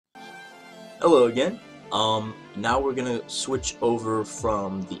Hello again. Now we're gonna switch over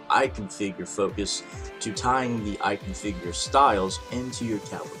from the IConfigure focus to tying the IConfigure styles into your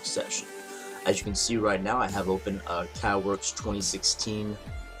CADWorx session. As you can see right now, I have open a CADWorx 2016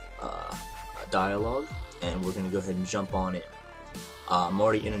 dialog, and we're gonna go ahead and jump on in. I'm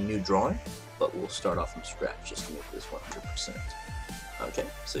already in a new drawing, but we'll start off from scratch just to make this 100%. Okay,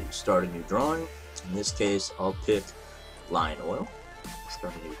 so you start a new drawing. In this case, I'll pick line oil.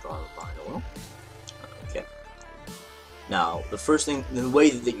 Start a new drawing with line oil. Okay. Now, the way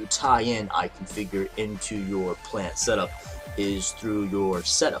that you tie in IConfigure into your plant setup is through your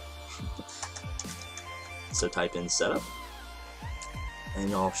setup. So type in setup, and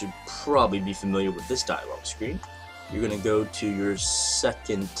y'all should probably be familiar with this dialog screen. You're going to go to your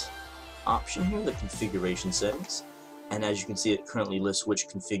second option here, the configuration settings. And as you can see, it currently lists which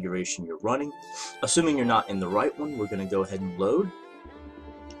configuration you're running. Assuming you're not in the right one, we're going to go ahead and load.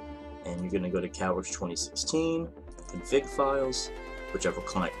 And you're going to go to CADWorx 2016, config files, whichever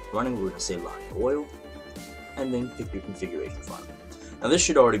client you're running, we're going to say line oil, and then pick your configuration file. Now this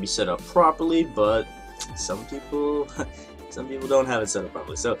should already be set up properly, but some people don't have it set up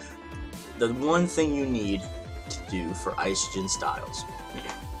properly. So the one thing you need to do for Isagen styles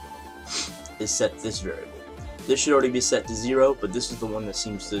is set this variable. This should already be set to 0, but this is the one that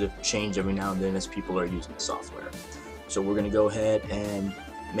seems to change every now and then as people are using the software. So we're going to go ahead and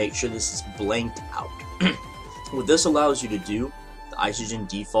make sure this is blanked out. What this allows you to do, the Isagen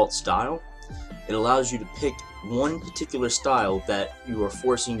default style, it allows you to pick one particular style that you are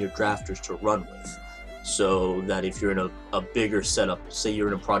forcing your drafters to run with. So that if you're in a bigger setup, say you're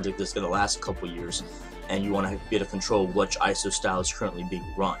in a project that's going to last a couple years, and you want to be able to control which ISO style is currently being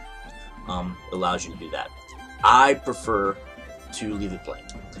run, it allows you to do that. I prefer to leave it blank.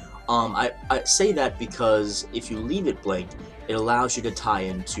 I say that because if you leave it blank, it allows you to tie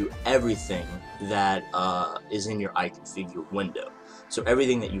into everything that is in your IConfigure window. So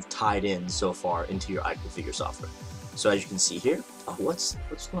everything that you've tied in so far into your IConfigure software. So as you can see here, oh, what's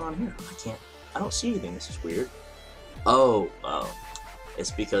going on here? I don't see anything. This is weird. Oh,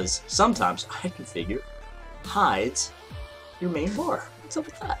 it's because sometimes IConfigure hides your main bar. What's up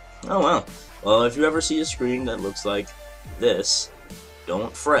with that? Oh well. Well, if you ever see a screen that looks like this,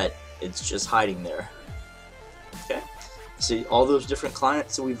 don't fret. It's just hiding there. Okay. See, all those different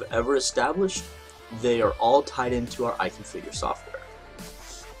clients that we've ever established, they are all tied into our IConfigure software.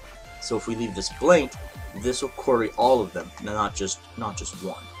 So if we leave this blank, this will query all of them, not just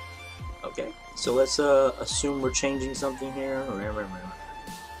one. Okay. So let's assume we're changing something here.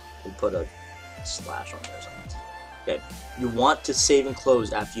 We'll put a slash on there or something. Okay, you want to save and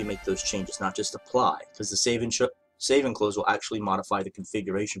close after you make those changes, not just apply, because the save and close will actually modify the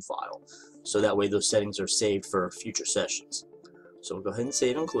configuration file, so that way those settings are saved for future sessions. So we'll go ahead and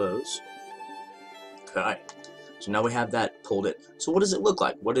save and close. Okay, so now we have that pulled in. So what does it look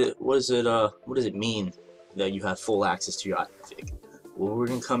like? What does it mean that you have full access to your iConfig? Well, we're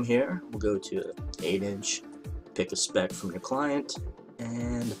gonna come here. We'll go to 8-inch, pick a spec from your client,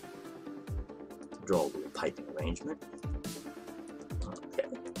 and draw a little piping arrangement. Okay,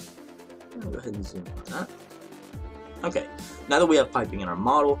 I'll go ahead and zoom on that. Okay, now that we have piping in our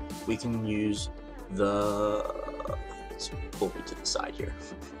model, we can use let's pull me to the side here,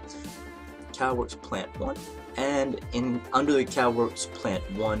 CADWorx Plant 1, and under the CADWorx Plant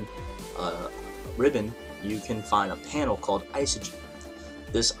 1 ribbon, you can find a panel called Isogen.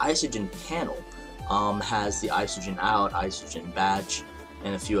 This Isagen panel has the Isogen out, Isogen batch,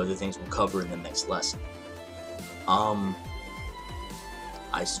 and a few other things we'll cover in the next lesson.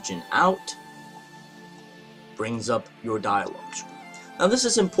 Isagen out brings up your dialog screen. Now this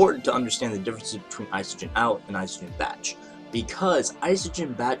is important to understand the differences between Isagen out and Isagen batch, because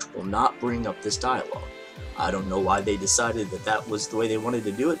Isagen batch will not bring up this dialog. I don't know why they decided that that was the way they wanted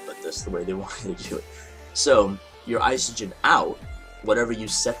to do it, but that's the way they wanted to do it. So your Isagen out, whatever you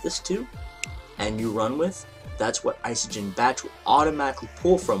set this to and you run with, that's what Isagen batch will automatically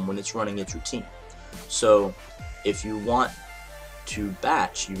pull from when it's running its routine. So if you want to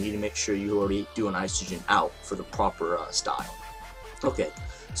batch, you need to make sure you already do an Isagen out for the proper style. Okay,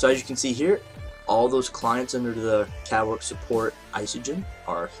 so as you can see here, all those clients under the CADWorx support Isagen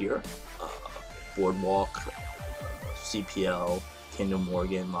are here. Boardwalk, CPL, Kingdom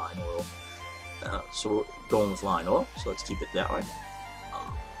Morgan, Line Oil. So we're going with Line Oil, so let's keep it that way.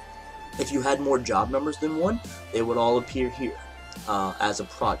 If you had more job numbers than one, they would all appear here as a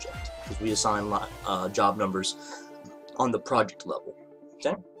project, because we assign job numbers on the project level.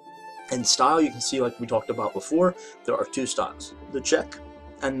 Okay, and style, you can see, like we talked about before, there are two styles: the check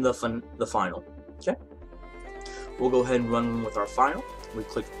and the final. Okay, we'll go ahead and run with our final. We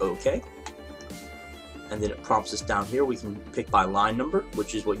click OK, and then it prompts us down here. We can pick by line number,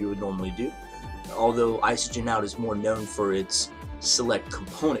 which is what you would normally do. Although Isagen Out is more known for its select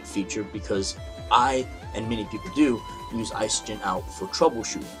component feature, because I and many people do use Isagen Out for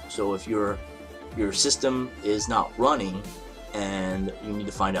troubleshooting. So if your system is not running and you need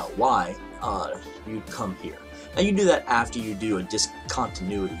to find out why, you come here. Now you do that after you do a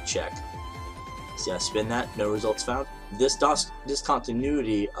discontinuity check. See, I spin that, no results found. This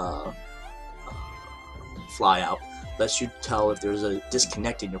discontinuity fly out lets you tell if there's a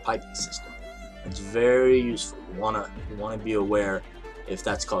disconnect in your piping system. It's very useful. You wanna be aware if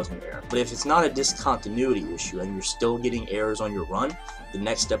that's causing an error. But if it's not a discontinuity issue and you're still getting errors on your run, the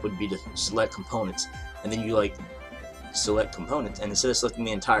next step would be to select components, and then you select components, and instead of selecting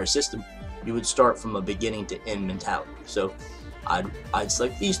the entire system, you would start from a beginning to end mentality. So I'd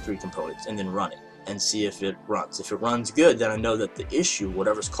select these 3 components and then run it and see if it runs. If it runs good, then I know that the issue,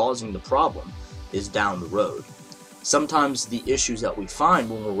 whatever's causing the problem, is down the road. Sometimes the issues that we find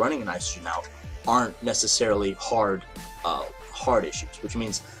when we're running an Isagen Out aren't necessarily hard issues, which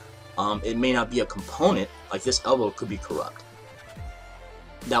means it may not be a component, like this elbow could be corrupt.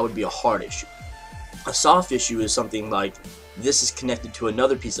 That would be a hard issue. A soft issue is something like this is connected to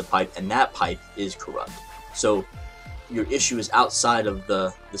another piece of pipe and that pipe is corrupt. So your issue is outside of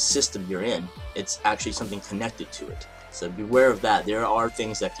the system you're in. It's actually something connected to it. So beware of that. There are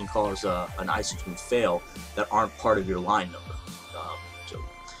things that can cause an Isagen fail that aren't part of your line number. So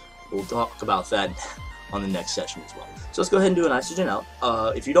we'll talk about that on the next session as well. So let's go ahead and do an Isagen Out.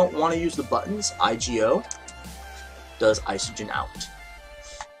 If you don't want to use the buttons, IGO does Isagen Out.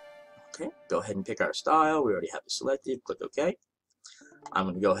 Okay, go ahead and pick our style. We already have it selected. Click OK. I'm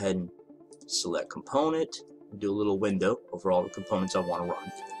going to go ahead and select component, do a little window over all the components I want to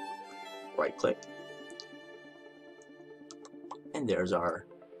run. Right click. And there's our,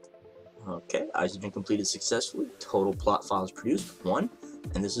 okay, Isagen completed successfully. Total plot files produced, 1.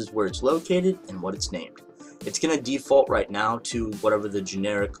 And this is where it's located and what it's named. It's going to default right now to whatever the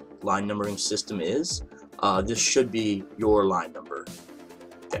generic line numbering system is. This should be your line number.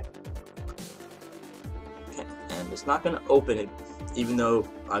 Okay. Okay. And it's not going to open it, even though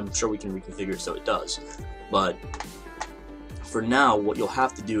I'm sure we can reconfigure it so it does. But for now, what you'll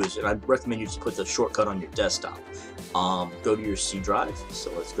have to do is, and I'd recommend you just put the shortcut on your desktop. Go to your C drive.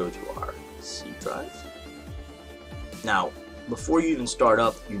 So let's go to our C drive. Now, before you even start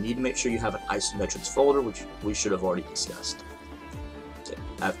up, you need to make sure you have an Isometrics folder, which we should have already discussed. Okay.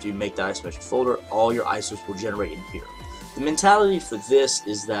 After you make the Isometric folder, all your ISOs will generate in here. The mentality for this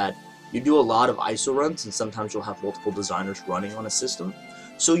is that you do a lot of ISO runs, and sometimes you'll have multiple designers running on a system.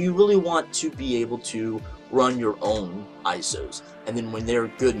 So you really want to be able to run your own ISOs, and then when they're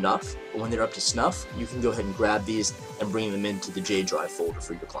good enough, or when they're up to snuff, you can go ahead and grab these and bring them into the J drive folder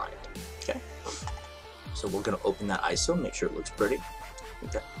for your client. Okay. So we're going to open that ISO, make sure it looks pretty.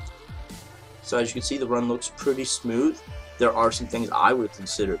 Okay. So as you can see, the run looks pretty smooth. There are some things I would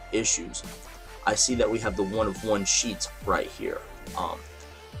consider issues. I see that we have the 1 of 1 sheets right here.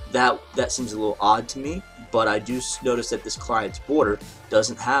 That seems a little odd to me, but I do notice that this client's border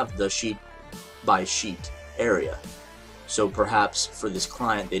doesn't have the sheet by sheet area. So perhaps for this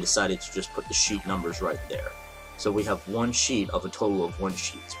client, they decided to just put the sheet numbers right there. So we have 1 sheet of a total of 1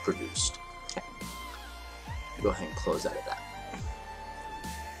 sheets produced. Okay. Go ahead and close out of that.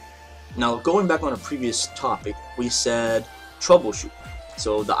 Now, going back on a previous topic, we said troubleshooting.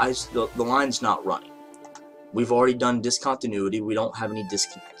 So the line's not running. We've already done discontinuity. We don't have any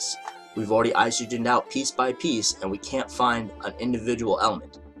disconnects. We've already Isogened out piece by piece, and we can't find an individual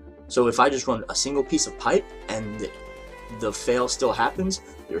element. So if I just run a single piece of pipe and the fail still happens,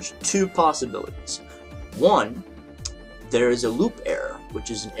 there's 2 possibilities. 1, there is a loop error, which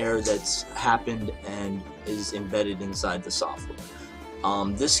is an error that's happened and is embedded inside the software.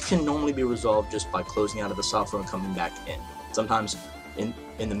 This can normally be resolved just by closing out of the software and coming back in. Sometimes in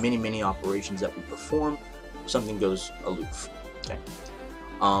the many operations that we perform, something goes aloof. Okay.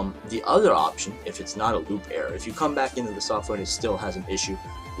 The other option, if it's not a loop error, if you come back into the software and it still has an issue,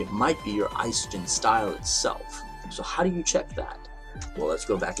 it might be your Isagen style itself. So how do you check that? Well, let's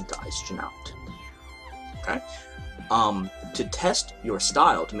go back into Isagen Out. Okay. To test your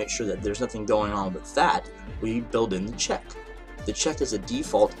style, to make sure that there's nothing going on with that, we build in the check. The check is a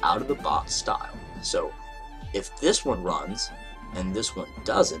default out-of-the-box style. So if this one runs and this one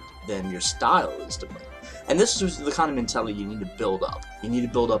doesn't, then your style is to blame. And this is the kind of mentality you need to build up. You need to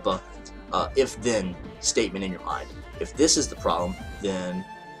build up a if-then statement in your mind. If this is the problem, then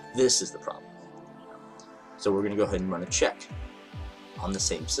this is the problem. So we're going to go ahead and run a check on the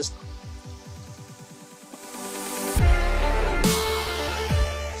same system.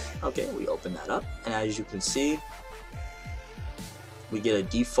 Okay, we open that up, and as you can see, we get a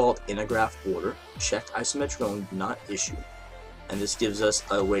default in a graph order, check isometric only, not issue. And this gives us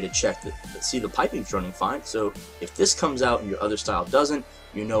a way to check that, see the piping's running fine. So if this comes out and your other style doesn't,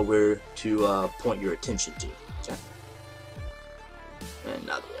 you know where to point your attention to. Okay. And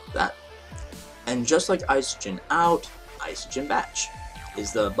now that we have that, and just like Isogen out, Isogen batch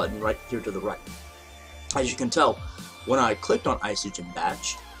is the button right here to the right. As you can tell, when I clicked on Isogen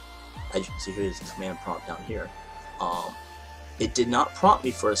batch, as you can see, here's the command prompt down here. It did not prompt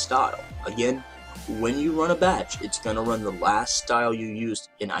me for a style. Again, when you run a batch, it's going to run the last style you used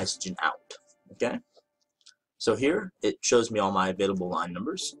in Isagen out. Okay? So here, it shows me all my available line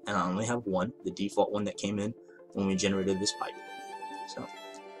numbers, and I only have one, the default one that came in when we generated this pipe. So,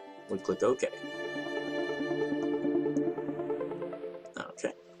 we click OK.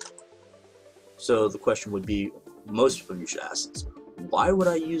 Okay. So the question would be, most of you should ask this, why would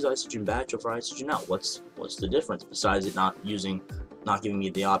I use Isagen batch over Isagen out? What's the difference besides it not giving me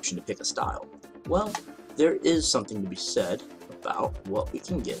the option to pick a style? Well, there is something to be said about what we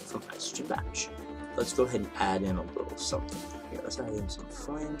can get from Isagen batch. Let's go ahead and add in a little something here. Let's add in some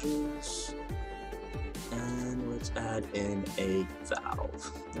flanges, and let's add in a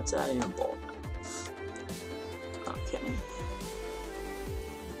valve. Let's add in a ball valve. Okay.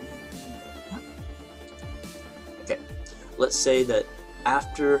 Okay. Let's say that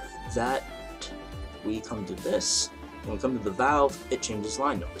after that we come to this. When we come to the valve, it changes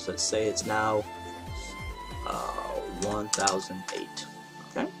line numbers. Let's say it's now 1008.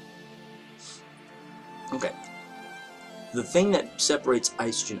 Okay? Okay. The thing that separates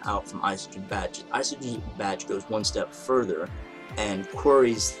Isagen out from Isagen batch is Isagen batch goes one step further and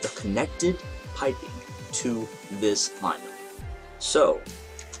queries the connected piping to this line number. So,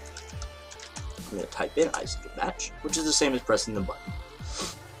 I'm going to type in Isagen batch, which is the same as pressing the button.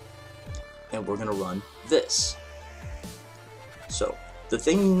 And we're going to run this. So, the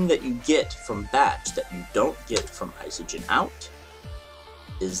thing that you get from batch that you don't get from Isagen out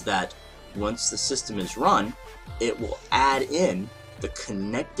is that once the system is run, it will add in the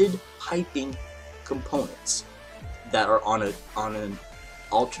connected piping components that are on an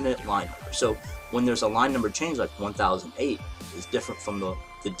alternate line number. So when there's a line number change, like 1008 is different from the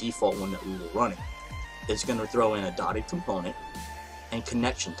default one that we were running, it's going to throw in a dotted component and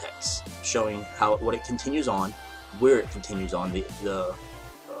connection text showing what it continues on, where it continues on, the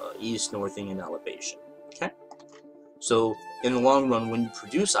east, northing, and elevation. Okay. So in the long run, when you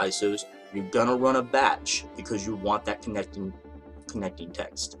produce ISOs, you're gonna run a batch because you want that connecting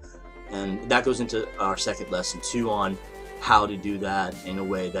text, and that goes into our second lesson too on how to do that in a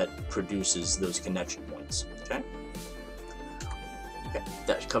way that produces those connection points. Okay. Okay,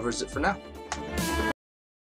 that covers it for now.